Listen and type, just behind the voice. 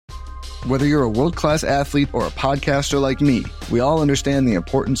Whether you're a world-class athlete or a podcaster like me, we all understand the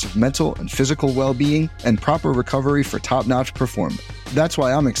importance of mental and physical well-being and proper recovery for top-notch performance. That's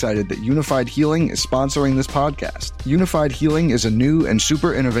why I'm excited that Unified Healing is sponsoring this podcast. Unified Healing is a new and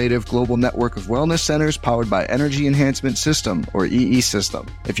super innovative global network of wellness centers powered by Energy Enhancement System, or EE System.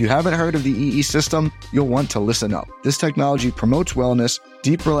 If you haven't heard of the EE System, you'll want to listen up. This technology promotes wellness,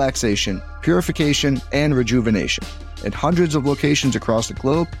 deep relaxation, purification, and rejuvenation. In hundreds of locations across the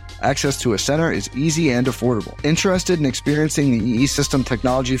globe, access to a center is easy and affordable. Interested in experiencing the EE System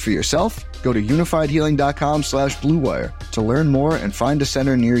technology for yourself? Go to unifiedhealing.com/bluewire to learn more and find a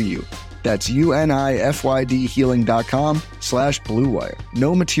center near you. That's unifydhealing.com/bluewire.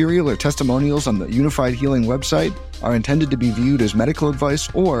 No material or testimonials on the Unified Healing website are intended to be viewed as medical advice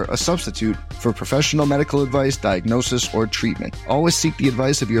or a substitute for professional medical advice, diagnosis, or treatment. Always seek the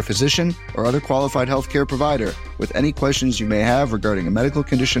advice of your physician or other qualified healthcare provider with any questions you may have regarding a medical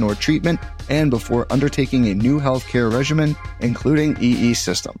condition or treatment and before undertaking a new healthcare regimen, including EE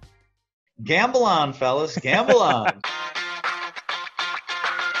System. Gamble on, fellas. Gamble on.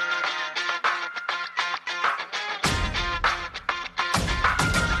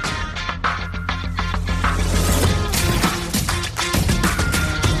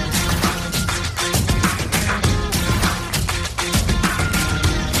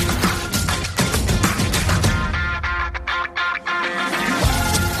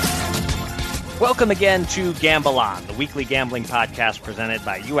 Welcome again to Gamble On, the weekly gambling podcast presented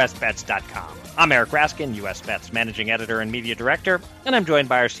by USBets.com. I'm Eric Raskin, US Bets Managing Editor and Media Director, and I'm joined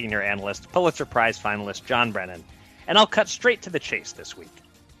by our senior analyst, Pulitzer Prize finalist John Brennan. And I'll cut straight to the chase this week.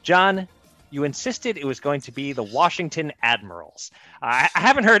 John, you insisted it was going to be the Washington Admirals. I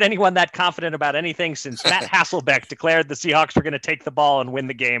haven't heard anyone that confident about anything since Matt Hasselbeck declared the Seahawks were going to take the ball and win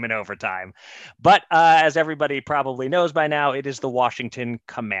the game in overtime. But as everybody probably knows by now, it is the Washington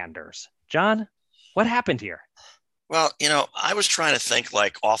Commanders. John, what happened here? Well, I was trying to think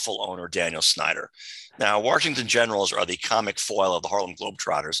like awful owner Daniel Snyder. Now, Washington Generals are the comic foil of the Harlem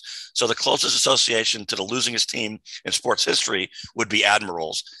Globetrotters. So the closest association to the losingest team in sports history would be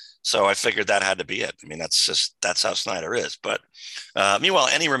Admirals. So I figured that had to be it. I mean, that's how Snyder is. But meanwhile,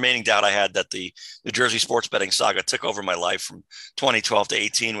 any remaining doubt I had that the New Jersey sports betting saga took over my life from 2012 to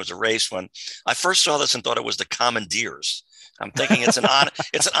 18 was erased when I first saw this and thought it was the Commandeers. I'm thinking it's an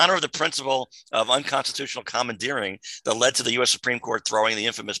honor of the principle of unconstitutional commandeering that led to the U.S. Supreme Court throwing the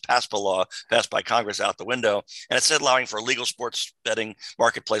infamous PASPA law passed by Congress out the window. And it said allowing for a legal sports betting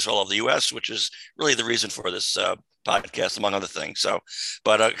marketplace all over the U.S., which is really the reason for this podcast, among other things. So,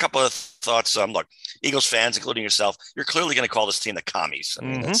 but a couple of thoughts. Look, Eagles fans, including yourself, you're clearly going to call this team the commies. I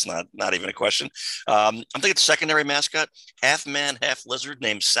mean, that's not even a question. I'm thinking the secondary mascot, half man, half lizard,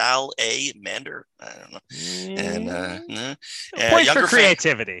 named Sal A. Mander. I don't know. And point for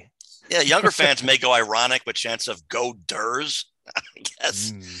creativity. Younger fans may go ironic with chants of "Go Durs." I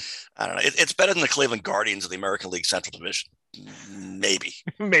guess. I don't know. It's better than the Cleveland Guardians of the American League Central Division. Maybe.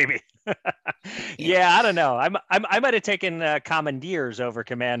 Yeah, I don't know. I might have taken Commandeers over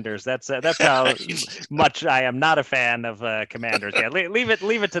Commanders. That's how much I am not a fan of Commanders. Yeah, leave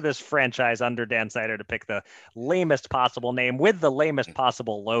it to this franchise under Dan Snyder to pick the lamest possible name with the lamest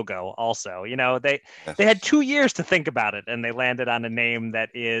possible logo. Also, they had 2 years to think about it, and they landed on a name that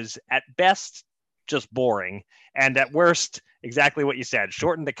is at best just boring, and at worst exactly what you said.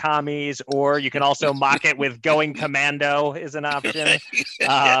 Shorten the commies, or you can also mock it with going commando is an option.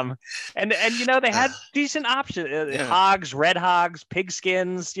 And they had decent options. Hogs, red hogs,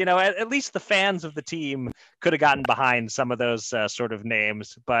 pigskins. At least the fans of the team could have gotten behind some of those sort of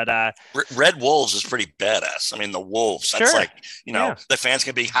names. But Red Wolves is pretty badass. I mean, the Wolves. That's sure. The fans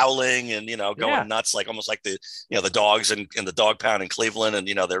can be howling and going nuts, like almost like the the dogs in the dog pound in Cleveland, and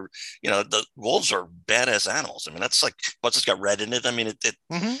they're the Wolves are badass animals. I mean, that's like what's just got red in it. I mean, it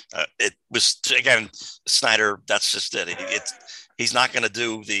was, again, Snyder. That's just it. He's not going to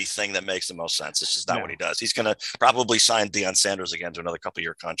do the thing that makes the most sense. It's just not what he does. He's going to probably sign Deion Sanders again to another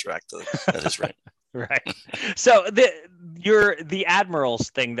couple-year contract at his rate. Right. So the Admirals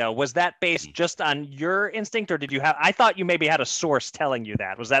thing, though, was that based just on your instinct, or did you have? I thought you maybe had a source telling you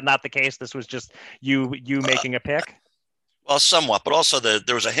that. Was that not the case? This was just you making a pick. Well, somewhat, but also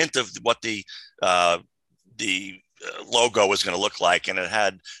there was a hint of what the logo was going to look like, and it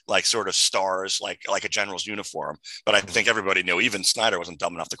had like sort of stars, like a general's uniform. But I think everybody knew, even Snyder wasn't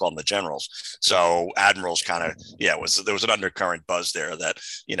dumb enough to call them the Generals. So Admirals kind of, there was an undercurrent buzz there that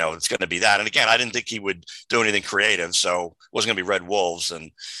it's going to be that. And again, I didn't think he would do anything creative, so it wasn't going to be Red Wolves. And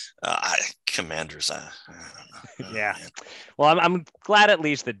Commanders. I don't know. Yeah. Well, I'm glad at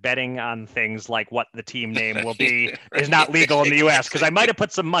least that betting on things like what the team name will be is not legal in the U.S. because I might have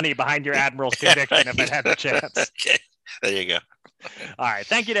put some money behind your Admiral's conviction if I'd had the chance. Okay. There you go. All right.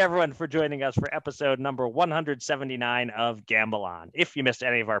 Thank you to everyone for joining us for episode number 179 of Gamble On. If you missed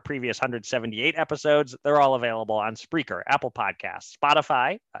any of our previous 178 episodes, they're all available on Spreaker, Apple Podcasts,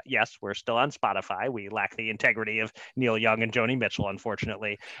 Spotify. Yes, we're still on Spotify. We lack the integrity of Neil Young and Joni Mitchell,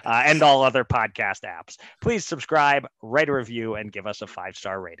 unfortunately, and all other podcast apps. Please subscribe, write a review, and give us a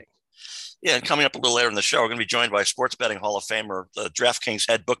 5-star rating. Yeah, and coming up a little later in the show, we're going to be joined by sports betting Hall of Famer, the DraftKings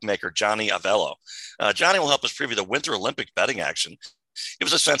head bookmaker, Johnny Avello. Johnny will help us preview the Winter Olympic betting action, give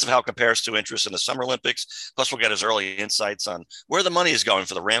us a sense of how it compares to interest in the Summer Olympics. Plus, we'll get his early insights on where the money is going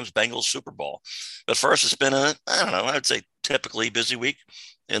for the Rams-Bengals Super Bowl. But first, it's been I'd say typically busy week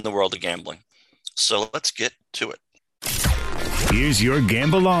in the world of gambling. So let's get to it. Here's your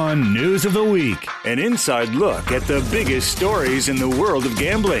Gamble On News of the Week, an inside look at the biggest stories in the world of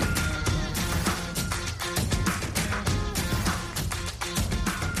gambling.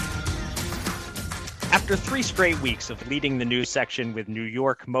 After 3 straight weeks of leading the news section with New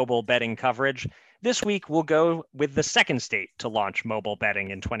York mobile betting coverage, this week we'll go with the second state to launch mobile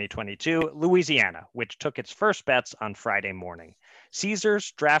betting in 2022, Louisiana, which took its first bets on Friday morning.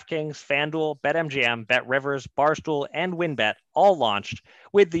 Caesars, DraftKings, FanDuel, BetMGM, BetRivers, Barstool, and WynnBET all launched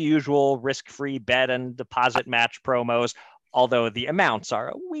with the usual risk-free bet and deposit match promos, although the amounts are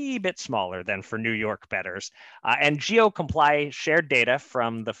a wee bit smaller than for New York bettors. And GeoComply shared data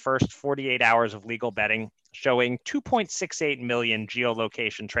from the first 48 hours of legal betting, showing 2.68 million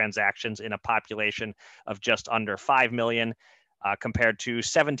geolocation transactions in a population of just under 5 million, compared to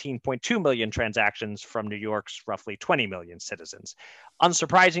 17.2 million transactions from New York's roughly 20 million citizens.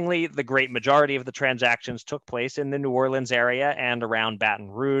 Unsurprisingly, the great majority of the transactions took place in the New Orleans area and around Baton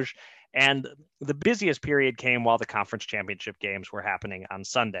Rouge, and the busiest period came while the conference championship games were happening on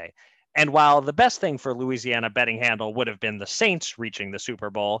Sunday. And while the best thing for Louisiana betting handle would have been the Saints reaching the Super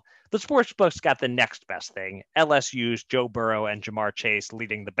Bowl, the sportsbooks got the next best thing, LSU's Joe Burrow and Jamar Chase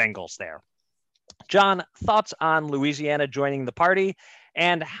leading the Bengals there. John, thoughts on Louisiana joining the party,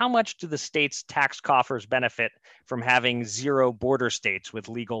 and how much do the state's tax coffers benefit from having 0 border states with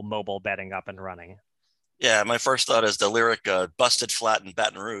legal mobile betting up and running? Yeah, my first thought is the lyric "busted flat in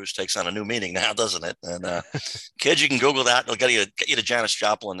Baton Rouge" takes on a new meaning now, doesn't it? And kids, you can Google that. It'll get you to Janis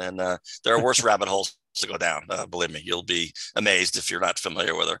Joplin, and there are worse rabbit holes to go down. Believe me, you'll be amazed if you're not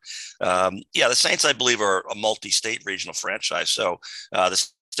familiar with her. Yeah, the Saints, I believe, are a multi-state regional franchise. So the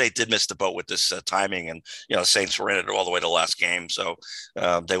state did miss the boat with this timing, and the Saints were in it all the way to the last game, so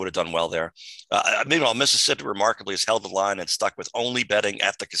they would have done well there. Meanwhile, Mississippi remarkably has held the line and stuck with only betting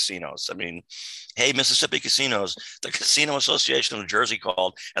at the casinos. I mean, hey, Mississippi casinos, the Casino Association of New Jersey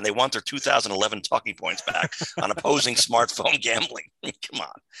called, and they want their 2011 talking points back on opposing smartphone gambling. Come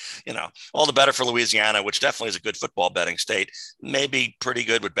on, all the better for Louisiana, which definitely is a good football betting state. Maybe pretty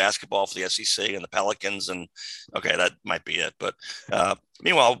good with basketball for the SEC and the Pelicans, and okay, that might be it. But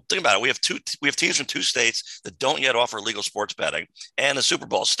meanwhile, think about it. We have teams from 2 states that don't yet offer legal sports betting, and the Super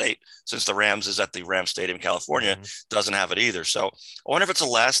Bowl state, since the Rams is at the Rams Stadium, California, doesn't have it either. So I wonder if it's the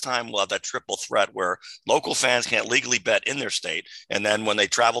last time we'll have that triple threat where local fans can't legally bet in their state, and then when they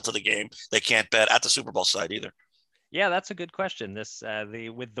travel to the game, they can't bet at the Super Bowl site either. Yeah, that's a good question.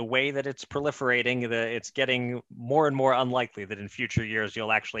 With the way that it's proliferating, it's getting more and more unlikely that in future years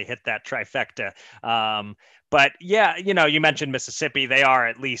you'll actually hit that trifecta. But yeah, you mentioned Mississippi. They are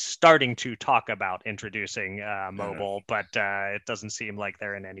at least starting to talk about introducing mobile, but it doesn't seem like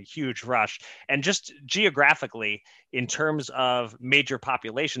they're in any huge rush. And just geographically, in terms of major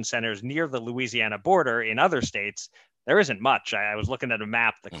population centers near the Louisiana border in other states, there isn't much. I was looking at a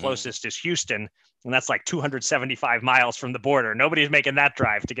map. The closest is Houston, and that's like 275 miles from the border. Nobody's making that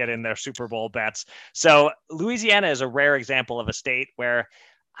drive to get in their Super Bowl bets. So Louisiana is a rare example of a state where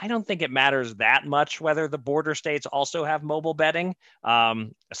I don't think it matters that much whether the border states also have mobile betting.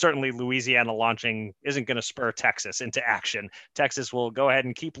 Certainly Louisiana launching isn't going to spur Texas into action. Texas will go ahead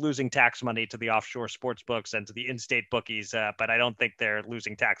and keep losing tax money to the offshore sports books and to the in-state bookies, but I don't think they're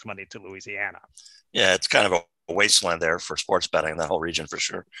losing tax money to Louisiana. Yeah, it's kind of a wasteland there for sports betting, that whole region for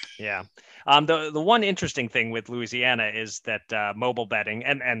sure. Yeah. The one interesting thing with Louisiana is that mobile betting,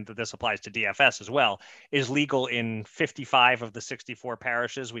 and this applies to DFS as well, is legal in 55 of the 64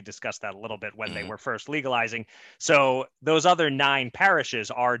 parishes. We discussed that a little bit when they were first legalizing. So those other 9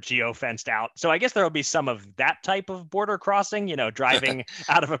 parishes are geo-fenced out. So I guess there will be some of that type of border crossing, driving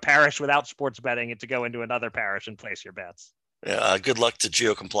out of a parish without sports betting and to go into another parish and place your bets. Good luck to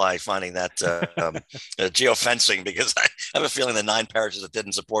GeoComply finding that geofencing, because I have a feeling the 9 parishes that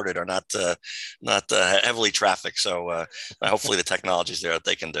didn't support it are not heavily trafficked. So hopefully the technology is there that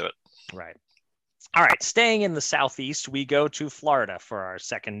they can do it. Right. All right. Staying in the Southeast, we go to Florida for our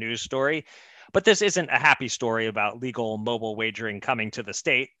second news story. But this isn't a happy story about legal mobile wagering coming to the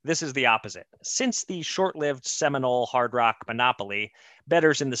state. This is the opposite. Since the short-lived Seminole Hard Rock monopoly,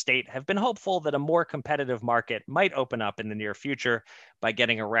 bettors in the state have been hopeful that a more competitive market might open up in the near future by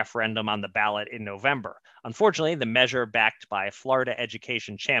getting a referendum on the ballot in November. Unfortunately, the measure, backed by Florida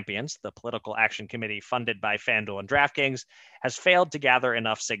Education Champions, the political action committee funded by FanDuel and DraftKings, has failed to gather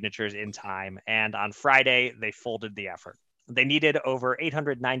enough signatures in time, and on Friday, they folded the effort. They needed over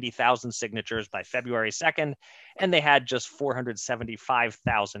 890,000 signatures by February 2nd, and they had just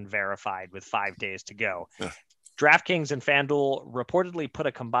 475,000 verified with 5 days to go. DraftKings and FanDuel reportedly put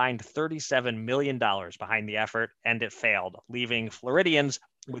a combined $37 million behind the effort, and it failed, leaving Floridians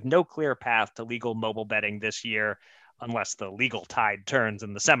with no clear path to legal mobile betting this year, unless the legal tide turns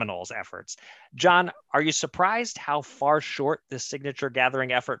in the Seminoles' efforts. John, are you surprised how far short this signature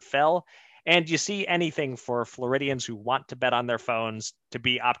gathering effort fell? And do you see anything for Floridians who want to bet on their phones to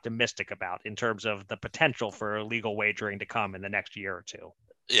be optimistic about in terms of the potential for legal wagering to come in the next year or two?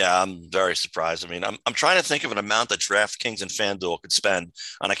 Yeah, I'm very surprised. I mean, I'm trying to think of an amount that DraftKings and FanDuel could spend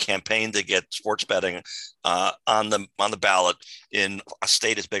on a campaign to get sports betting on the ballot in a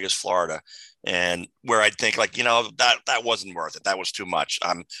state as big as Florida, and where I'd think that wasn't worth it. That was too much.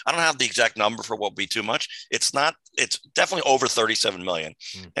 I don't have the exact number for what would be too much. It's not. It's definitely over 37 million,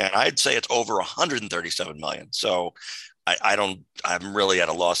 and I'd say it's over 137 million. So I'm really at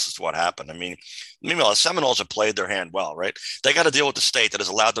a loss as to what happened. I mean, meanwhile, the Seminoles have played their hand well, right? They got to deal with the state that has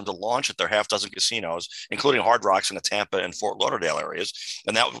allowed them to launch at their half dozen casinos, including Hard Rocks in the Tampa and Fort Lauderdale areas.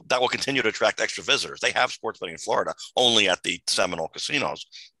 And that will continue to attract extra visitors. They have sports betting in Florida only at the Seminole casinos.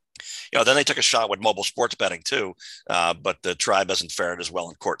 Then they took a shot with mobile sports betting too, but the tribe hasn't fared as well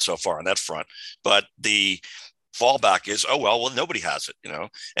in court so far on that front. But the fallback is, well, nobody has it,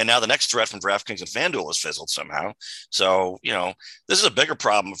 and now the next threat from DraftKings and FanDuel has fizzled somehow. So, this is a bigger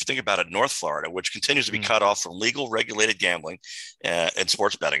problem if you think about it. North Florida, which continues to be cut off from legal regulated gambling and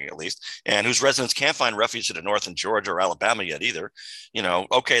sports betting, at least, and whose residents can't find refuge to the north in Georgia or Alabama yet either.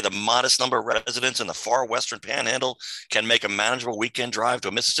 The modest number of residents in the far western panhandle can make a manageable weekend drive to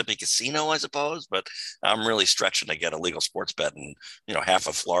a Mississippi casino, I suppose, but I'm really stretching to get a legal sports bet in, half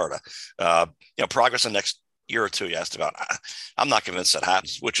of Florida. Progress in the next year or two you asked about. I'm not convinced that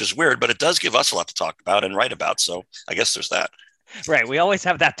happens, which is weird, but it does give us a lot to talk about and write about. So I guess there's that. Right. We always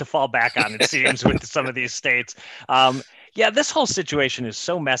have that to fall back on, it seems, with some of these states. This whole situation is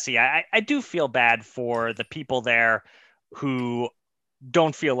so messy. I do feel bad for the people there who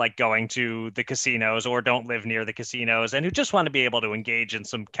don't feel like going to the casinos or don't live near the casinos and who just want to be able to engage in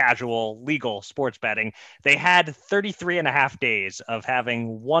some casual legal sports betting. They had 33 and a half days of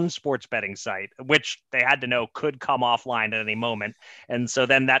having one sports betting site, which they had to know could come offline at any moment. And so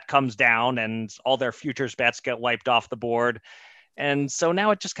then that comes down and all their futures bets get wiped off the board. And so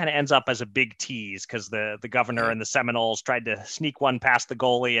now it just kind of ends up as a big tease because the governor and the Seminoles tried to sneak one past the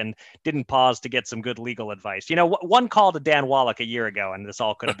goalie and didn't pause to get some good legal advice. One call to Dan Wallach a year ago, and this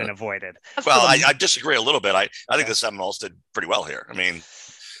all could have been avoided. Well, I disagree a little bit. I think the Seminoles did pretty well here. I mean,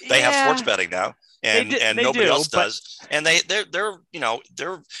 they have sports betting now. And nobody else does. And they're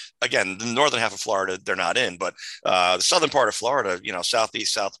again, the northern half of Florida, they're not in, but the southern part of Florida,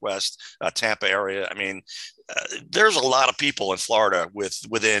 southeast, southwest, Tampa area. I mean, there's a lot of people in Florida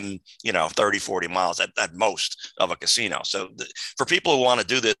within 30, 40 miles at most of a casino. So for people who want to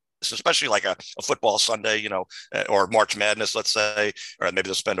do this, especially like a football Sunday, or March Madness, let's say, or maybe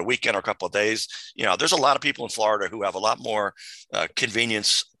they'll spend a weekend or a couple of days. There's a lot of people in Florida who have a lot more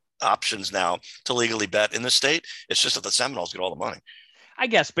convenience options now to legally bet in the state. It's just that the Seminoles get all the money. I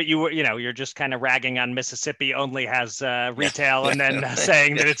guess, but you're just kind of ragging on Mississippi only has retail and then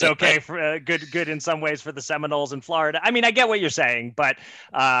saying that it's okay for good in some ways for the Seminoles in Florida. I mean, I get what you're saying, but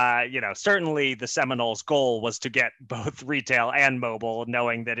certainly the Seminoles' goal was to get both retail and mobile,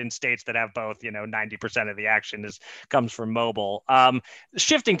 knowing that in states that have both, 90% of the action comes from mobile.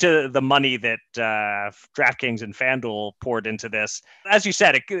 Shifting to the money that DraftKings and FanDuel poured into this, as you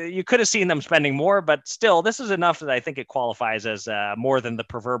said, you could have seen them spending more, but still, this is enough that I think it qualifies as more than the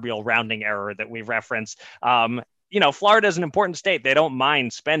proverbial rounding error that we referenced. Florida is an important state. They don't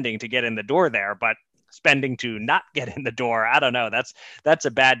mind spending to get in the door there, but spending to not get in the door, I don't know. That's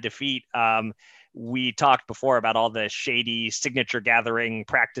a bad defeat. We talked before about all the shady signature gathering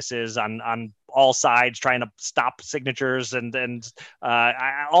practices on all sides, trying to stop signatures, and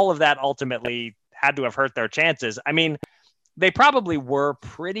all of that ultimately had to have hurt their chances. I mean, they probably were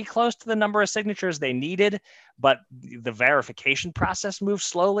pretty close to the number of signatures they needed, but the verification process moved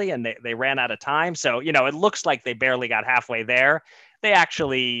slowly and they ran out of time. So, it looks like they barely got halfway there. They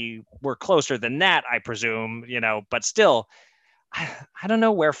actually were closer than that, I presume, but still, I don't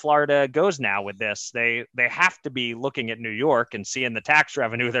know where Florida goes now with this. They have to be looking at New York and seeing the tax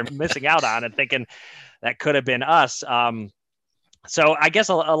revenue they're missing out on and thinking that could have been us. So I guess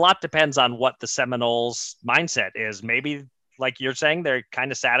a lot depends on what the Seminoles mindset is. Maybe, like you're saying, they're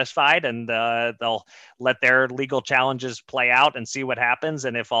kind of satisfied and they'll let their legal challenges play out and see what happens.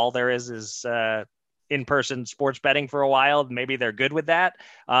 And if all there is in-person sports betting for a while, maybe they're good with that.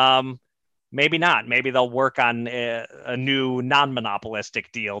 Maybe not. Maybe they'll work on a new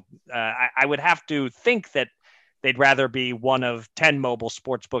non-monopolistic deal. I would have to think that they'd rather be one of 10 mobile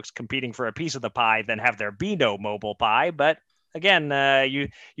sports books competing for a piece of the pie than have there be no mobile pie. But again, you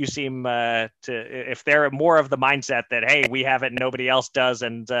seem if they're more of the mindset that, hey, we have it and nobody else does,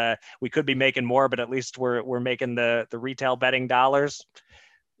 and we could be making more, but at least we're making the retail betting dollars.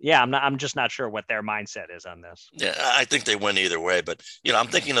 Yeah, I'm just not sure what their mindset is on this. Yeah, I think they win either way. But, I'm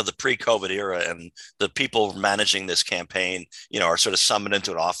thinking of the pre-COVID era and the people managing this campaign, are sort of summoned into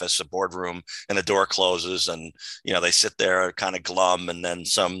an office, a boardroom, and the door closes and, they sit there kind of glum. And then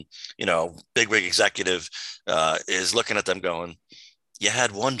some, bigwig executive is looking at them going, you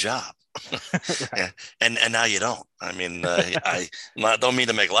had one job. Right. and now you don't. I mean, I don't mean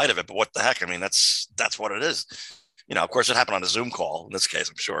to make light of it, but what the heck? I mean, that's what it is. Of course, it happened on a Zoom call in this case,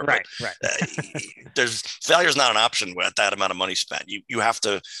 I'm sure. Right, but, right. Failure is not an option with that amount of money spent. You have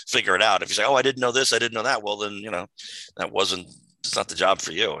to figure it out. If you say, "Oh, I didn't know this, I didn't know that," well, then it's not the job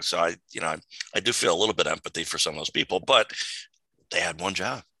for you. So I do feel a little bit of empathy for some of those people, but they had one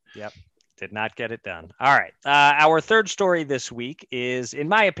job. Yep. Did not get it done. All right. Our third story this week is, in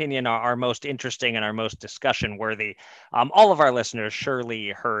my opinion, our most interesting and our most discussion worthy. All of our listeners surely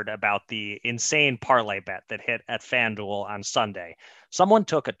heard about the insane parlay bet that hit at FanDuel on Sunday. Someone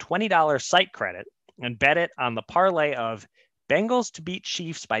took a $20 site credit and bet it on the parlay of Bengals to beat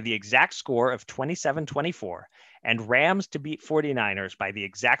Chiefs by the exact score of 27-24 and Rams to beat 49ers by the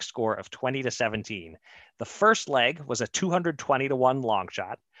exact score of 20-17. The first leg was a 220-1 long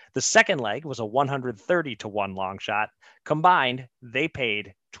shot. The second leg was a 130-1 long shot. Combined, they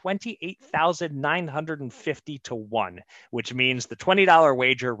paid $28,950-1, which means the $20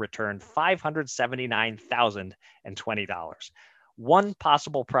 wager returned $579,020. One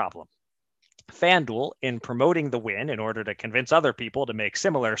possible problem. FanDuel, in promoting the win in order to convince other people to make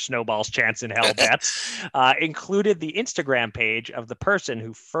similar snowballs chance in hell bets, included the Instagram page of the person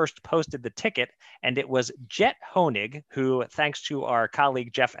who first posted the ticket, and it was Jet Honig, who, thanks to our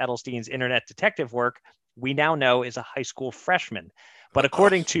colleague Jeff Edelstein's internet detective work, we now know is a high school freshman. But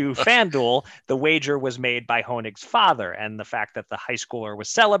according to FanDuel, the wager was made by Honig's father, and the fact that the high schooler was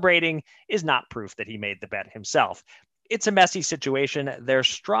celebrating is not proof that he made the bet himself. It's a messy situation. There's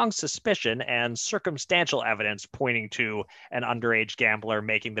strong suspicion and circumstantial evidence pointing to an underage gambler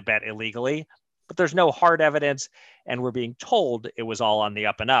making the bet illegally, but there's no hard evidence, and we're being told it was all on the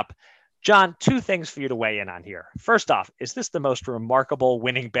up and up. John, two things for you to weigh in on here. First off, is this the most remarkable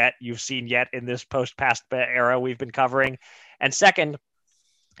winning bet you've seen yet in this post-past bet era we've been covering? And second,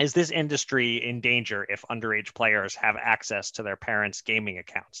 is this industry in danger if underage players have access to their parents' gaming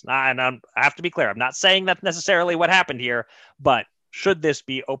accounts? And I have to be clear, I'm not saying that's necessarily what happened here, but should this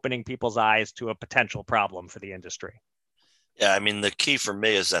be opening people's eyes to a potential problem for the industry? Yeah, I mean, the key for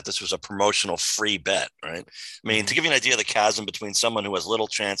me is that this was a promotional free bet, right? I mean, to give you an idea of the chasm between someone who has little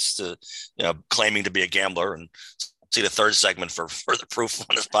chance to, claiming to be a gambler, and see the third segment for further proof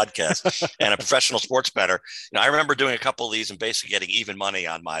on this podcast, and a professional sports bettor. I remember doing a couple of these and basically getting even money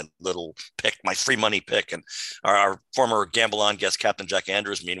on my little pick, my free money pick. And our former Gamble On guest, Captain Jack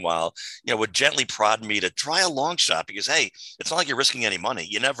Andrews, meanwhile, would gently prod me to try a long shot because, hey, it's not like you're risking any money.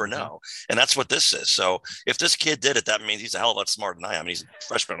 You never know. And that's what this is. So if this kid did it, that means he's a hell of a lot smarter than I am. He's a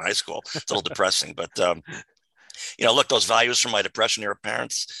freshman in high school. It's a little depressing, but look, those values from my depression era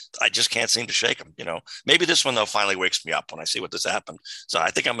parents, I just can't seem to shake them. Maybe this one, though, finally wakes me up when I see what this happened. So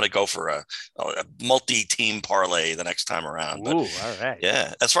I think I'm going to go for a multi-team parlay the next time around. But, all right.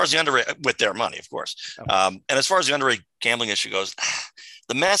 Yeah. As far as the underage, with their money, of course. Okay. And as far as the underage gambling issue goes,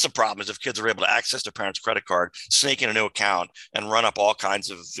 the massive problem is if kids are able to access their parents' credit card, sneak in a new account, and run up all kinds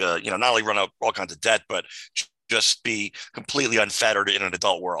of, not only run up all kinds of debt, but just be completely unfettered in an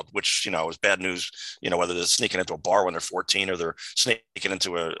adult world, which, is bad news, whether they're sneaking into a bar when they're 14 or they're sneaking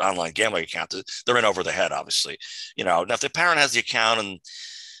into an online gambling account, they're in over the head, obviously. Now if the parent has the account and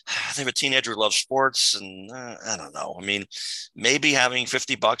they have a teenager who loves sports, and I don't know. I mean, maybe having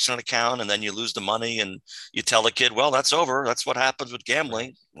 $50 in an account and then you lose the money and you tell the kid, well, that's over. That's what happens with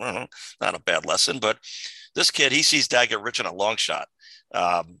gambling. I don't know, not a bad lesson, but this kid, he sees dad get rich in a long shot.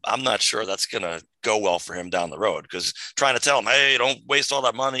 I'm not sure that's going to go well for him down the road, because trying to tell him, hey, don't waste all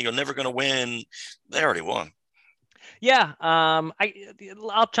that money, you're never going to win. They already won. Yeah,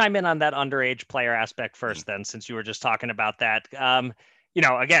 I'll chime in on that underage player aspect first, then, since you were just talking about that.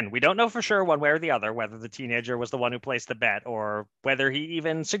 Again, we don't know for sure one way or the other whether the teenager was the one who placed the bet or whether he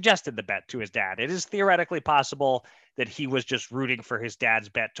even suggested the bet to his dad. It is theoretically possible that he was just rooting for his dad's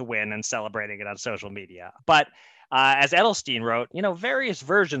bet to win and celebrating it on social media. But as Edelstein wrote, various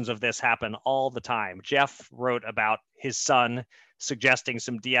versions of this happen all the time. Jeff wrote about his son suggesting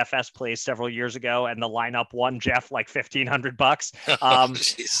some DFS plays several years ago, and the lineup won Jeff like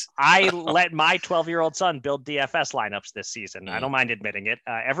 $1,500. I let my 12-year-old son build DFS lineups this season. I don't mind admitting it.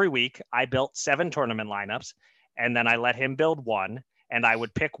 Every week, I built 7 tournament lineups, and then I let him build one. And I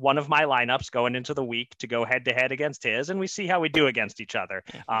would pick one of my lineups going into the week to go head to head against his, and we see how we do against each other.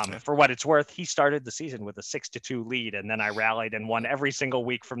 For what it's worth, he started the season with a 6-2 lead, and then I rallied and won every single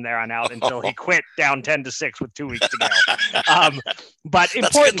week from there on out until he quit down 10-6 with 2 weeks to go. But importantly,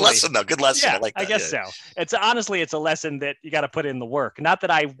 that's a good lesson, though. Good lesson. Yeah, I like that. I guess so. It's a lesson that you got to put in the work. Not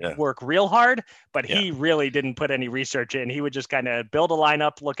that I work real hard, but he really didn't put any research in. He would just kind of build a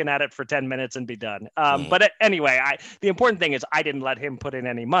lineup, looking at it for 10 minutes and be done. But anyway, the important thing is I didn't let him put in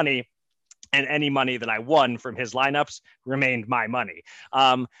any money, and any money that I won from his lineups remained my money.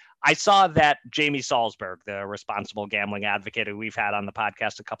 I saw that Jamie Salzberg, the responsible gambling advocate who we've had on the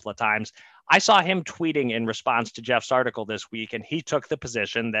podcast a couple of times, I saw him tweeting in response to Jeff's article this week, and he took the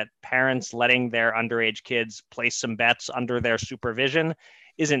position that parents letting their underage kids place some bets under their supervision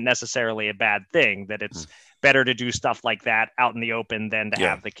isn't necessarily a bad thing, that it's better to do stuff like that out in the open than to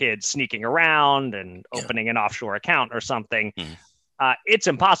have the kids sneaking around and opening an offshore account or something. It's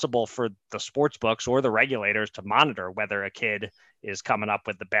impossible for the sports books or the regulators to monitor whether a kid is coming up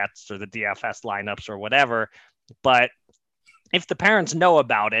with the bets or the DFS lineups or whatever. But if the parents know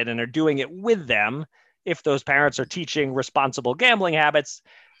about it and are doing it with them, if those parents are teaching responsible gambling habits,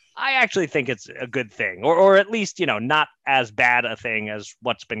 I actually think it's a good thing, or at least, not as bad a thing as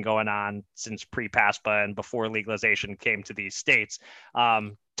what's been going on since pre-PASPA and before legalization came to these states.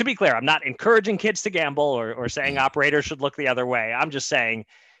 To be clear, I'm not encouraging kids to gamble or saying operators should look the other way. I'm just saying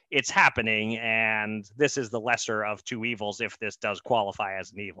it's happening, and this is the lesser of two evils if this does qualify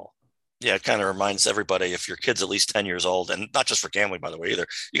as an evil. Yeah, it kind of reminds everybody, if your kid's at least 10 years old, and not just for gambling, by the way, either,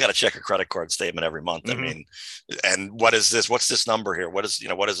 you got to check a credit card statement every month. I mean, and what is this? What's this number here? What is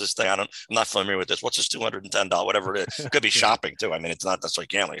this thing? I'm not familiar with this. What's this $210, whatever it is? It could be shopping too. I mean, it's not necessarily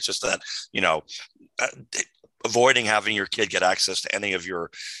gambling. It's just that, avoiding having your kid get access to any of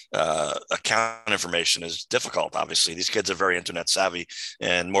your account information is difficult. Obviously, these kids are very internet savvy,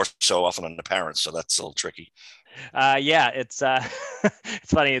 and more so often than the parents. So that's a little tricky. It's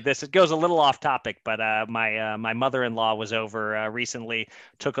it's funny. It goes a little off topic, but my mother-in-law was over recently,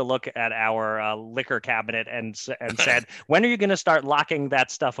 took a look at our liquor cabinet and said, "When are you going to start locking that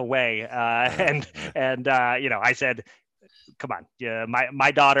stuff away?" I said, "Come on,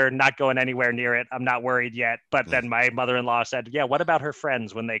 my daughter not going anywhere near it. I'm not worried yet." But then my mother-in-law said, "Yeah, what about her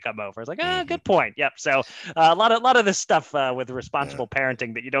friends when they come over?" I was like, good point. Yep. So a lot of this stuff with responsible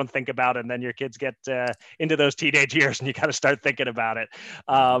parenting that you don't think about, and then your kids get into those teenage years, and you got to start thinking about it.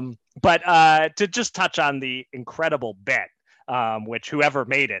 But to just touch on the incredible bet, which whoever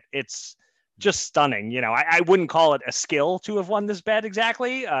made it, it's just stunning. I wouldn't call it a skill to have won this bet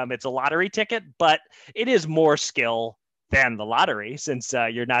exactly. It's a lottery ticket, but it is more skill than the lottery, since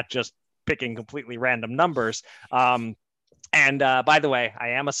you're not just picking completely random numbers. And by the way, I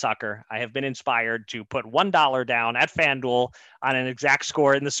am a sucker. I have been inspired to put $1 down at FanDuel on an exact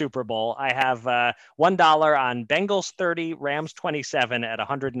score in the Super Bowl. I have $1 on Bengals 30, Rams 27 at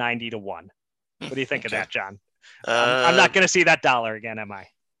 190 to 1. What do you think of that, John? I'm not going to see that dollar again, am I?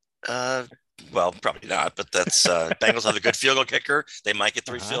 Well, probably not, but that's Bengals have a good field goal kicker. They might get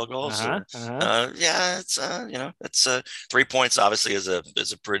 3 field goals. It's 3 points obviously is a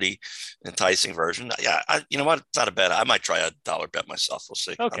pretty enticing version. Yeah, you know what? It's not a bet. I might try a dollar bet myself. We'll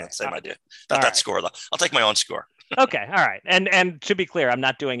see. Okay, same idea. Not that score though. I'll take my own score. Okay. All right. And to be clear, I'm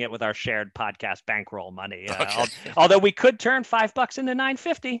not doing it with our shared podcast bankroll money. Although we could turn $5 into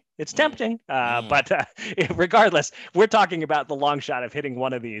 $9.50. It's tempting. But regardless, we're talking about the long shot of hitting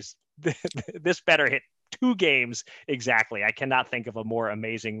one of these. This better hit 2 games exactly. I cannot think of a more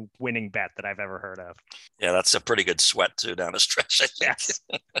amazing winning bet that I've ever heard of. Yeah, that's a pretty good sweat too down the stretch, I think. Yes.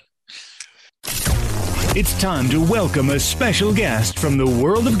 It's time to welcome a special guest from the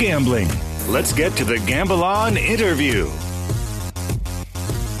world of gambling. Let's get to the Gamble On interview.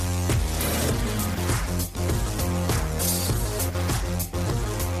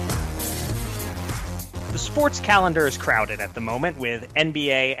 The sports calendar is crowded at the moment with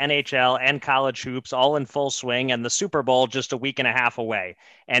NBA, NHL, and college hoops all in full swing and the Super Bowl just a week and a half away.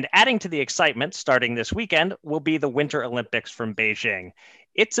 And adding to the excitement starting this weekend will be the Winter Olympics from Beijing.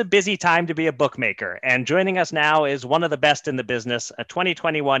 It's a busy time to be a bookmaker, and joining us now is one of the best in the business, a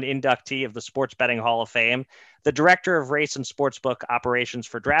 2021 inductee of the Sports Betting Hall of Fame, the director of race and sportsbook operations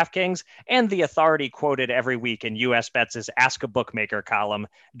for DraftKings, and the authority quoted every week in US Bets' Ask a Bookmaker column,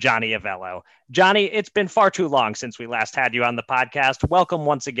 Johnny Avello. Johnny, it's been far too long since we last had you on the podcast. Welcome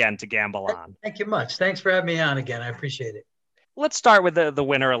once again to Gamble On. Thank you much. Thanks for having me on again. I appreciate it. Let's start with the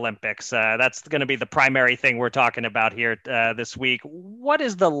Winter Olympics. That's going to be the primary thing we're talking about here this week. What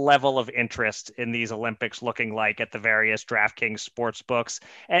is the level of interest in these Olympics looking like at the various DraftKings sports books?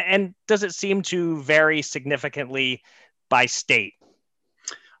 And does it seem to vary significantly by state?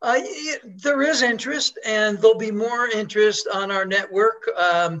 There is interest, and there'll be more interest on our network.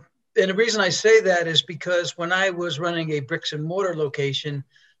 And the reason I say that is because when I was running a bricks and mortar location,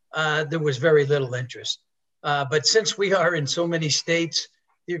 there was very little interest. But since we are in so many states,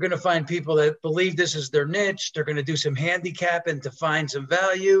 you're going to find people that believe this is their niche. They're going to do some handicapping to find some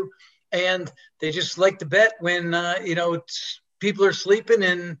value. And they just like to bet when, people are sleeping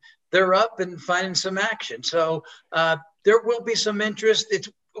and they're up and finding some action. So there will be some interest. It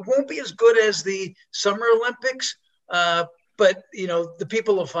won't be as good as the Summer Olympics, but, the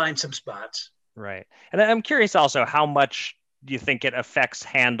people will find some spots. Right. And I'm curious also, how much do you think it affects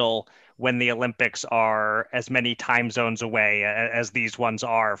handle when the Olympics are as many time zones away as these ones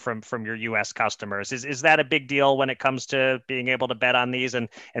are from your U.S. customers? Is that a big deal when it comes to being able to bet on these and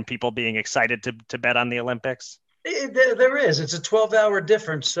people being excited to bet on the Olympics? There is. It's a 12-hour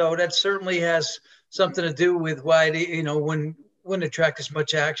difference, so that certainly has something to do with why wouldn't attract as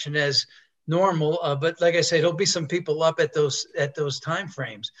much action as normal. But like I say, there'll be some people up at those time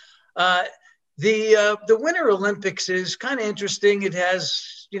frames. The Winter Olympics is kind of interesting. It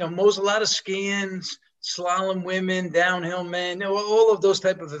has, a lot of skiing, slalom women, downhill men, all of those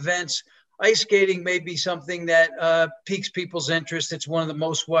type of events. Ice skating may be something that piques people's interest. It's one of the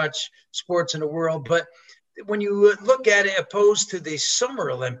most watched sports in the world. But when you look at it opposed to the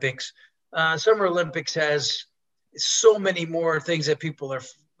Summer Olympics has so many more things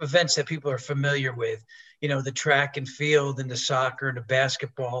events that people are familiar with. The track and field and the soccer and the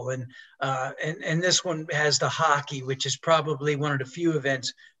basketball. And this one has the hockey, which is probably one of the few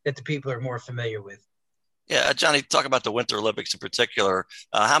events that the people are more familiar with. Yeah, Johnny, talk about the Winter Olympics in particular.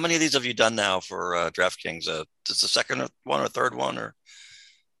 How many of these have you done now for DraftKings? Is the second one or third one? Or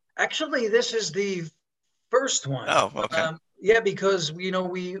actually, this is the first one. Oh, okay. Because we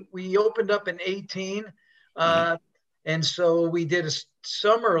opened up in 2018. And so we did a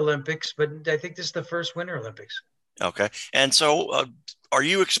Summer Olympics, but I think this is the first Winter Olympics. Okay. And so are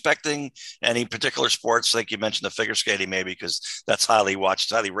you expecting any particular sports? Like you mentioned the figure skating, maybe, because that's highly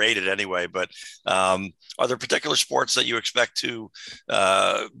watched, highly rated anyway. But are there particular sports that you expect to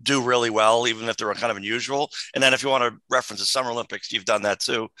do really well, even if they're kind of unusual? And then if you want to reference the Summer Olympics, you've done that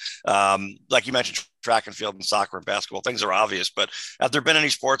too. Like you mentioned, track and field and soccer and basketball, things are obvious, but have there been any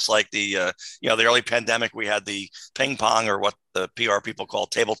sports like the early pandemic, we had the ping pong, or what the PR people call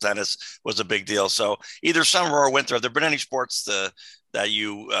table tennis, was a big deal. So either summer or winter, have there been any sports that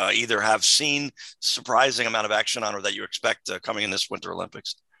you either have seen surprising amount of action on, or that you expect coming in this Winter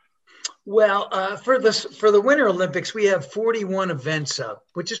Olympics? Well, for the Winter Olympics, we have 41 events up,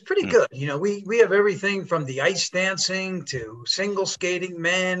 which is pretty good. We have everything from the ice dancing to single skating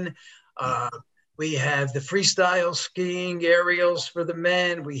men. We have the freestyle skiing, aerials for the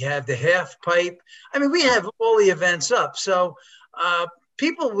men. We have the half pipe. I mean, we have all the events up. So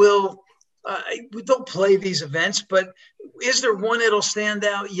people they'll play these events, but is there one that'll stand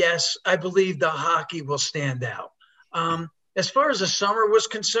out? Yes, I believe the hockey will stand out. As far as the summer was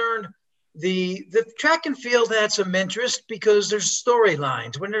concerned, the track and field had some interest because there's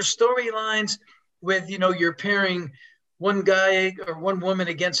storylines. When there's storylines with, you're pairing one guy or one woman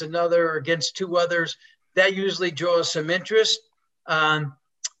against another or against two others, that usually draws some interest.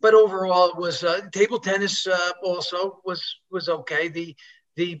 But overall, it was table tennis also was okay.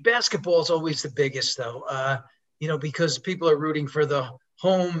 The basketball is always the biggest, though, because people are rooting for the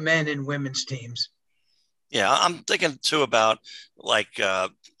home men and women's teams. Yeah, I'm thinking too about I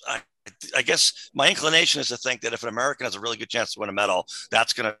I guess my inclination is to think that if an American has a really good chance to win a medal,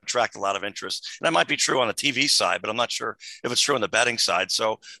 that's going to attract a lot of interest. And that might be true on the TV side, but I'm not sure if it's true on the betting side.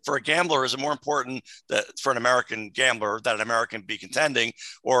 So for a gambler, is it more important that for an American gambler that an American be contending,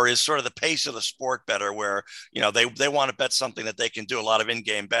 or is sort of the pace of the sport better where, they want to bet something that they can do a lot of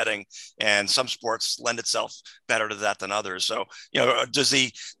in-game betting, and some sports lend itself better to that than others. So, does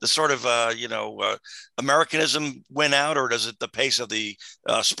the sort of, Americanism win out, or does it the pace of the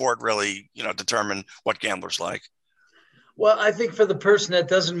sport really, determine what gamblers like? Well, I think for the person that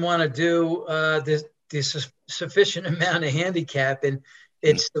doesn't want to do this sufficient amount of handicapping,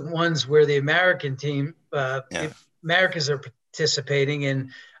 it's the ones where the American team, Americans are participating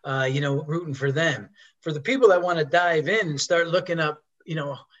and, rooting for them. For the people that want to dive in and start looking up,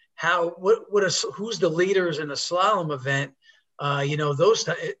 who's the leaders in a slalom event, those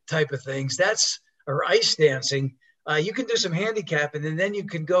type of things, or ice dancing, you can do some handicapping, and then you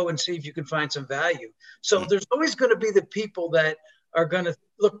can go and see if you can find some value. So there's always going to be the people that are going to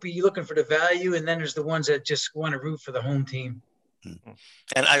be looking for the value, and then there's the ones that just want to root for the home team.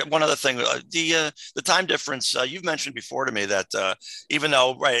 And one other thing, the time difference, you've mentioned before to me that even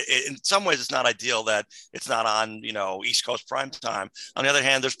though, in some ways it's not ideal that it's not on, East Coast prime time. On the other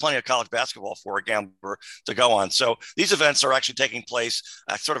hand, there's plenty of college basketball for a gambler to go on. So these events are actually taking place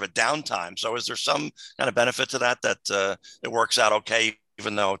at sort of a downtime. So is there some kind of benefit to that it works out okay,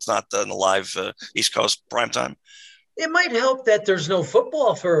 even though it's not in the live East Coast prime time? It might help that there's no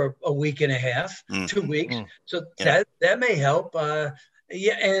football for a week and a half, 2 weeks. So that may help.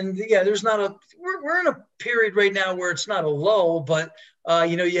 There's not we're in a period right now where it's not a lull, but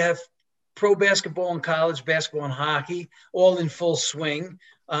you have pro basketball and college basketball and hockey all in full swing.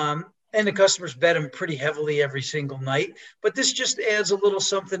 And the customers bet them pretty heavily every single night, but this just adds a little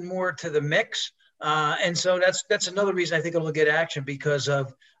something more to the mix. And so that's another reason I think it'll get action because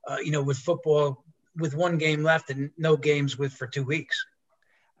of, with football, with one game left and no games for 2 weeks.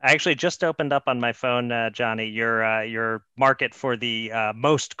 I actually just opened up on my phone, Johnny, your market for the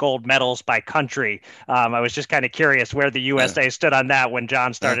most gold medals by country. I was just kind of curious where the USA stood on that when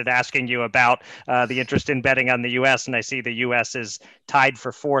John started asking you about the interest in betting on the US, and I see the US is tied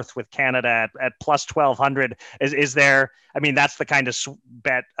for fourth with Canada at plus 1,200. Is there? I mean, that's the kind of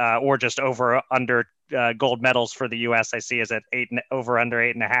bet, or just over under. Gold medals for the U.S. I see is at over under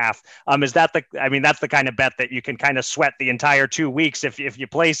 8.5. Is that that's the kind of bet that you can kind of sweat the entire 2 weeks if you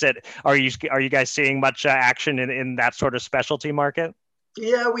place it. Are you guys seeing much action in that sort of specialty market?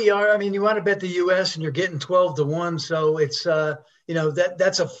 Yeah, we are. I mean, you want to bet the U.S. and you're getting 12-1, so it's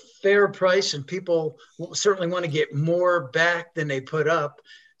that's a fair price, and people certainly want to get more back than they put up.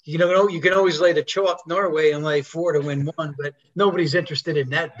 You can always lay the chalk Norway and lay 4 to win 1, but nobody's interested in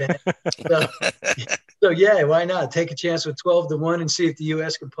that bet. So yeah, why not take a chance with 12-1 and see if the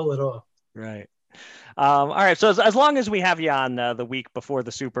U.S. can pull it off? Right. All right. So as long as we have you on the week before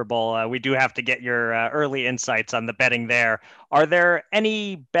the Super Bowl, we do have to get your early insights on the betting there. Are there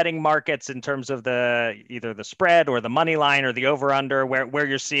any betting markets in terms of either the spread or the money line or the over under where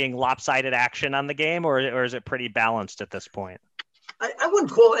you're seeing lopsided action on the game, or is it pretty balanced at this point? I wouldn't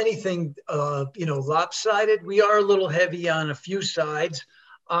call anything, lopsided. We are a little heavy on a few sides.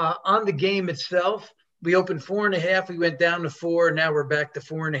 On the game itself, we opened 4.5. We went down to 4. Now we're back to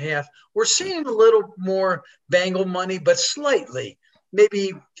 4.5. We're seeing a little more Bengal money, but slightly,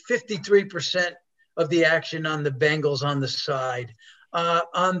 maybe 53% of the action on the Bengals on the side.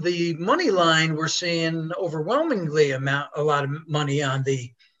 On the money line, we're seeing overwhelmingly a lot of money on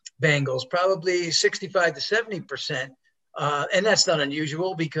the Bengals, probably 65 to 70%. And that's not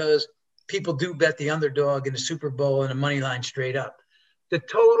unusual because people do bet the underdog in the Super Bowl and the money line straight up. The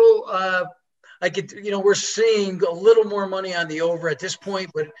total, we're seeing a little more money on the over at this point,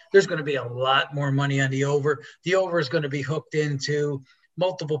 but there's going to be a lot more money on the over. The over is going to be hooked into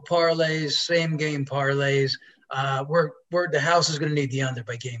multiple parlays, same game parlays. Where the house is going to need the under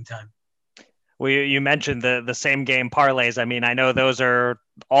by game time. Well, you mentioned the same game parlays. I mean, I know those are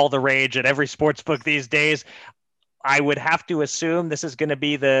all the rage at every sports book these days. I would have to assume this is going to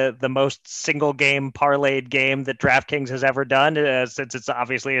be the most single game parlayed game that DraftKings has ever done, since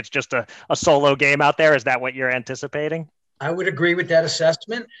it's just a solo game out there. Is that what you're anticipating? I would agree with that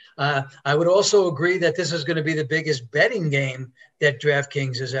assessment. I would also agree that this is going to be the biggest betting game that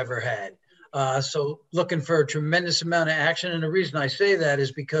DraftKings has ever had. So looking for a tremendous amount of action. And the reason I say that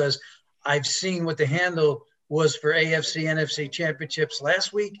is because I've seen what the handle was for AFC, NFC championships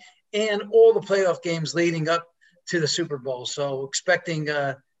last week and all the playoff games leading up to the Super Bowl. So expecting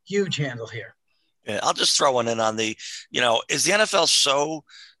a huge handle here. Yeah, I'll just throw one in on is the NFL so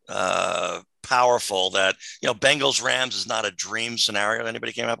powerful that, Bengals Rams is not a dream scenario that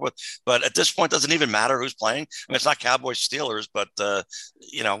anybody came up with, but at this point, doesn't even matter who's playing. I mean, it's not Cowboys Steelers, but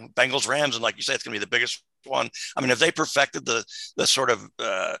Bengals Rams, and like you say, it's going to be the biggest one. I mean, if they perfected the sort of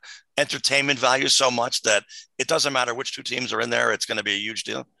entertainment value so much that it doesn't matter which two teams are in there, it's going to be a huge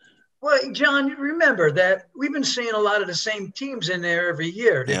deal. Well, John, remember that we've been seeing a lot of the same teams in there every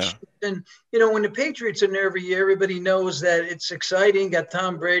year. Yeah. And, when the Patriots are in there every year, everybody knows that it's exciting, got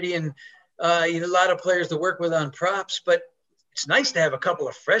Tom Brady and a lot of players to work with on props, but it's nice to have a couple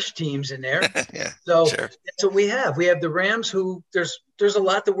of fresh teams in there. Yeah, so sure. That's what we have. We have the Rams, who there's a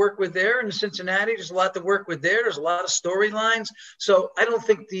lot to work with there, and Cincinnati, there's a lot to work with there. There's a lot of storylines. So I don't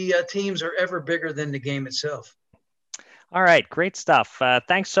think the teams are ever bigger than the game itself. All right, great stuff.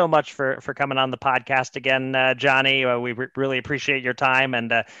 Thanks so much for coming on the podcast again, Johnny. We really appreciate your time,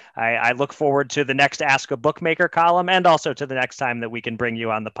 and I look forward to the next Ask a Bookmaker column, and also to the next time that we can bring you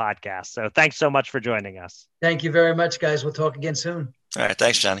on the podcast. So thanks so much for joining us. Thank you very much, guys. We'll talk again soon. All right,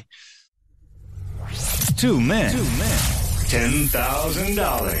 thanks, Johnny. Two men.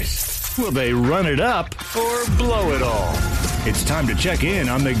 $10,000. Will they run it up or blow it all? It's time to check in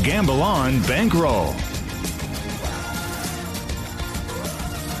on the Gamble On bankroll.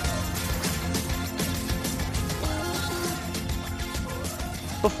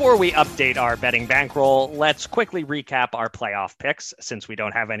 Before we update our betting bankroll, let's quickly recap our playoff picks, since we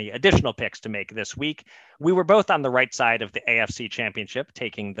don't have any additional picks to make this week. We were both on the right side of the AFC Championship,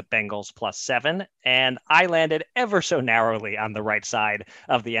 taking the Bengals +7, and I landed ever so narrowly on the right side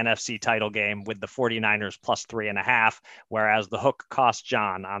of the NFC title game with the 49ers +3.5, whereas the hook cost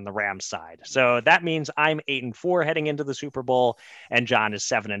John on the Rams side. So that means I'm 8-4 heading into the Super Bowl, and John is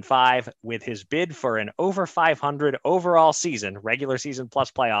 7-5, with his bid for an over 500 overall season, regular season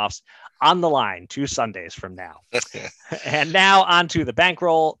plus playoffs, on the line 2 Sundays from now. And now on to the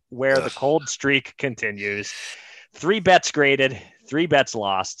bankroll, where the cold streak continues. 3 bets graded, 3 bets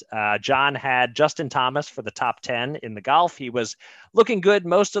lost. John had Justin Thomas for the top 10 in the golf. He was looking good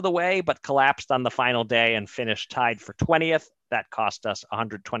most of the way, but collapsed on the final day and finished tied for 20th. That cost us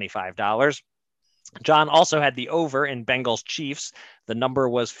 $125. John also had the over in Bengals Chiefs. The number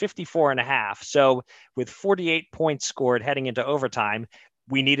was 54.5. So with 48 points scored heading into overtime,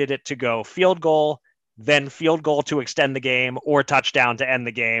 we needed it to go field goal, then field goal to extend the game, or touchdown to end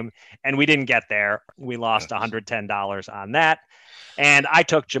the game. And we didn't get there. We lost $110 on that. And I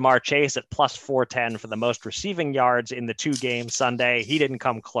took Jamar Chase at +410 for the most receiving yards in the 2 games Sunday. He didn't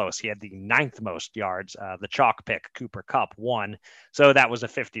come close. He had the 9th most yards. The chalk pick, Cooper Kupp, won. So that was a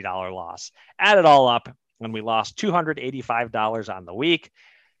 $50 loss. Add it all up, and we lost $285 on the week,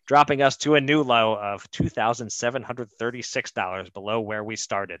 dropping us to a new low of $2,736 below where we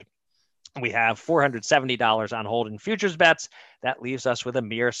started. We have $470 on hold in futures bets. That leaves us with a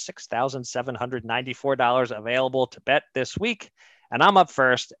mere $6,794 available to bet this week. And I'm up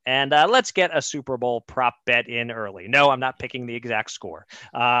first. And let's get a Super Bowl prop bet in early. No, I'm not picking the exact score.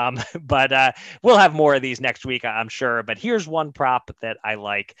 But we'll have more of these next week, I'm sure. But here's one prop that I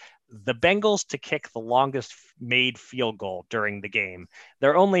like. The Bengals to kick the longest made field goal during the game.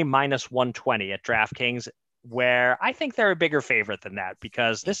 They're only -120 at DraftKings, where I think they're a bigger favorite than that,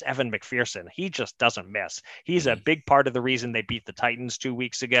 because this Evan McPherson, he just doesn't miss. He's a big part of the reason they beat the Titans 2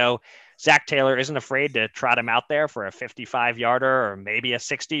 weeks ago. Zach Taylor isn't afraid to trot him out there for a 55-yarder or maybe a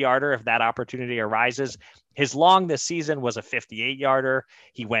 60-yarder if that opportunity arises. His long this season was a 58-yarder.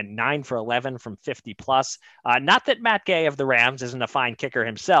 He went 9 for 11 from 50+. Not that Matt Gay of the Rams isn't a fine kicker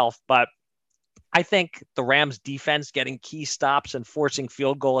himself, but I think the Rams defense getting key stops and forcing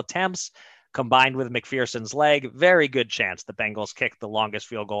field goal attempts, combined with McPherson's leg, very good chance the Bengals kick the longest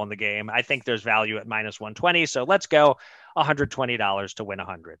field goal in the game. I think there's value at -120. So let's go $120 to win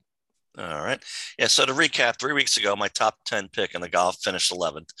 100. All right. Yeah. So to recap, 3 weeks ago, my top 10 pick in the golf finished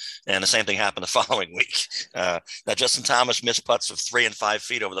 11th. And the same thing happened the following week. Now, Justin Thomas missed putts of 3 and 5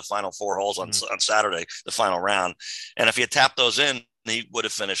 feet over the final 4 holes on Saturday, the final round. And if you tapped those in, he would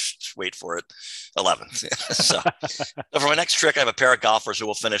have finished, wait for it, 11th. So for my next trick, I have a pair of golfers who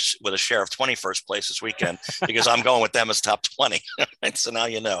will finish with a share of 21st place this weekend, because I'm going with them as top 20. So now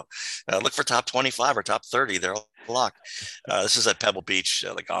you know. Look for top 25 or top 30. They're all locked. This is at Pebble Beach,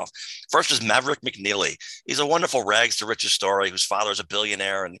 the golf. First is Maverick McNeely. He's a wonderful rags to riches story whose father is a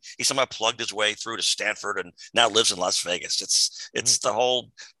billionaire, and he somehow plugged his way through to Stanford and now lives in Las Vegas. It's the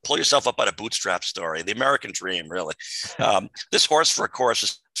whole pull yourself up by the bootstrap story, the American dream, really. This horse for a course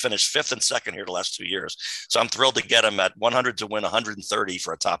has finished 5th and 2nd here the last 2 years. So I'm thrilled to get him at 100 to win 130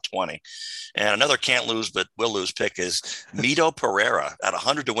 for a top 20. And another can't lose but will lose pick is Mito Pereira at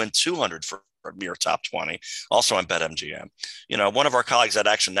 100 to win 200 for a mere top 20. Also on BetMGM. One of our colleagues at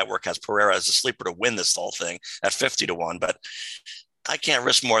Action Network has Pereira as a sleeper to win this whole thing at 50-1, but I can't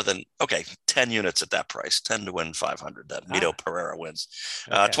risk more than 10 units at that price, 10 to win 500 that Mito Pereira wins.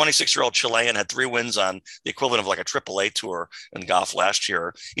 26-year-old Chilean had 3 wins on the equivalent of like a AAA tour in golf last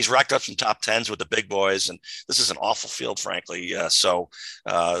year. He's racked up some top 10s with the big boys, and this is an awful field, frankly. So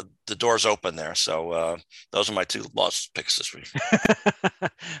the door's open there. So those are my 2 lost picks this week.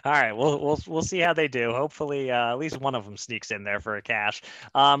 All right, we'll see how they do. Hopefully, at least one of them sneaks in there for a cash.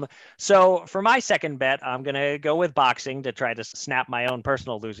 So for my second bet, I'm gonna go with boxing to try to snap my own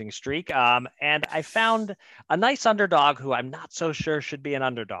personal losing streak. And I found a nice underdog who I'm not so sure should be an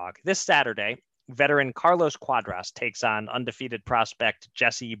underdog. This Saturday, veteran Carlos Cuadras takes on undefeated prospect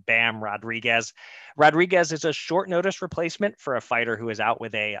Jesse Bam Rodriguez. Rodriguez is a short notice replacement for a fighter who is out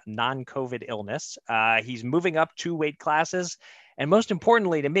with a non-COVID illness. He's moving up 2 weight classes. And most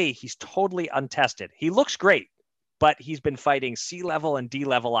importantly to me, he's totally untested. He looks great, but he's been fighting C-level and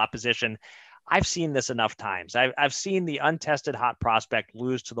D-level opposition. I've seen this enough times. I've seen the untested hot prospect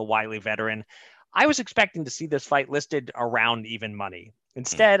lose to the wily veteran. I was expecting to see this fight listed around even money.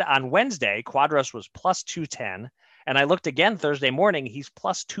 Instead, on Wednesday, Cuadras was plus 210, and I looked again Thursday morning, he's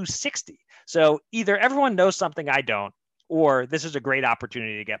plus 260. So either everyone knows something I don't, or this is a great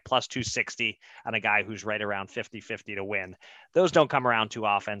opportunity to get plus 260 on a guy who's right around 50-50 to win. Those don't come around too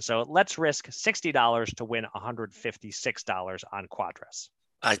often. So let's risk $60 to win $156 on Cuadras.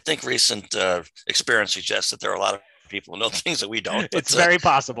 I think recent experience suggests that there are a lot of people who know things that we don't. But, it's very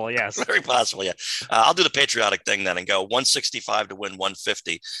possible, yes. Very possible, yeah. I'll do the patriotic thing then and go 165 to win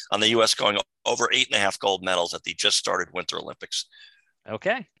 150 on the U.S. going over 8.5 gold medals at the just started Winter Olympics.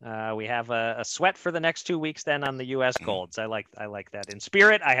 Okay, we have a sweat for the next 2 weeks then on the U.S. golds. I like that in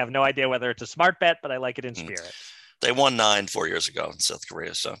spirit. I have no idea whether it's a smart bet, but I like it in spirit. They won 9 4 years ago in South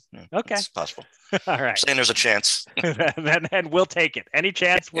Korea, so okay, it's possible. All right, I'm saying there's a chance. and we'll take it. Any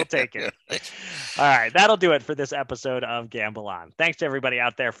chance, we'll take it. All right, that'll do it for this episode of Gamble On. Thanks to everybody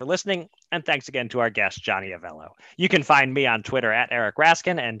out there for listening, and thanks again to our guest, Johnny Avello. You can find me on Twitter at Eric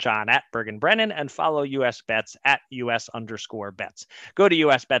Raskin and John at Bergen Brennan, and follow US Bets at US_bets. Go to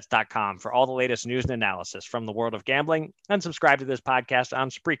usbets.com for all the latest news and analysis from the world of gambling, and subscribe to this podcast on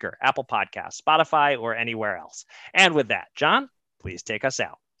Spreaker, Apple Podcasts, Spotify, or anywhere else. And with that, John, please take us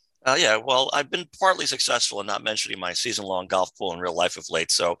out. Yeah, well, I've been partly successful in not mentioning my season-long golf pool in real life of late,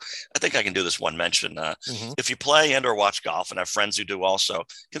 so I think I can do this one mention. If you play and or watch golf and have friends who do also,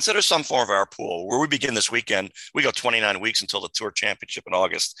 consider some form of our pool. Where we begin this weekend, we go 29 weeks until the Tour Championship in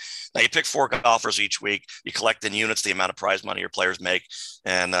August. Now, you pick 4 golfers each week. You collect in units the amount of prize money your players make,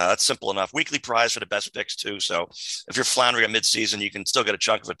 and that's simple enough. Weekly prize for the best picks, too, so if you're floundering at midseason, you can still get a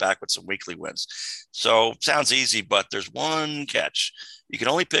chunk of it back with some weekly wins. So, sounds easy, but there's one catch. You can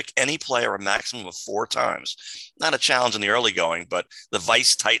only pick any player a maximum of 4 times. Not a challenge in the early going, but the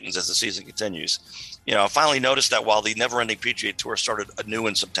vice tightens as the season continues. I finally noticed that while the never-ending PGA Tour started anew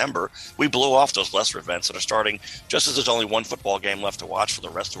in September, we blew off those lesser events that are starting just as there's only one football game left to watch for the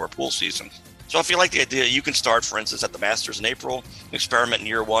rest of our pool season. So if you like the idea, you can start, for instance, at the Masters in April, experiment in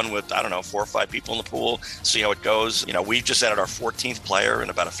year 1 with, 4 or 5 people in the pool, see how it goes. We've just added our 14th player in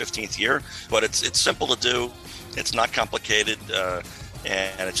about a 15th year, but it's simple to do. It's not complicated.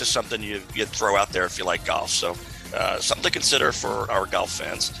 And it's just something you throw out there if you like golf. So something to consider for our golf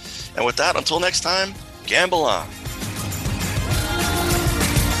fans. And with that, until next time, gamble on.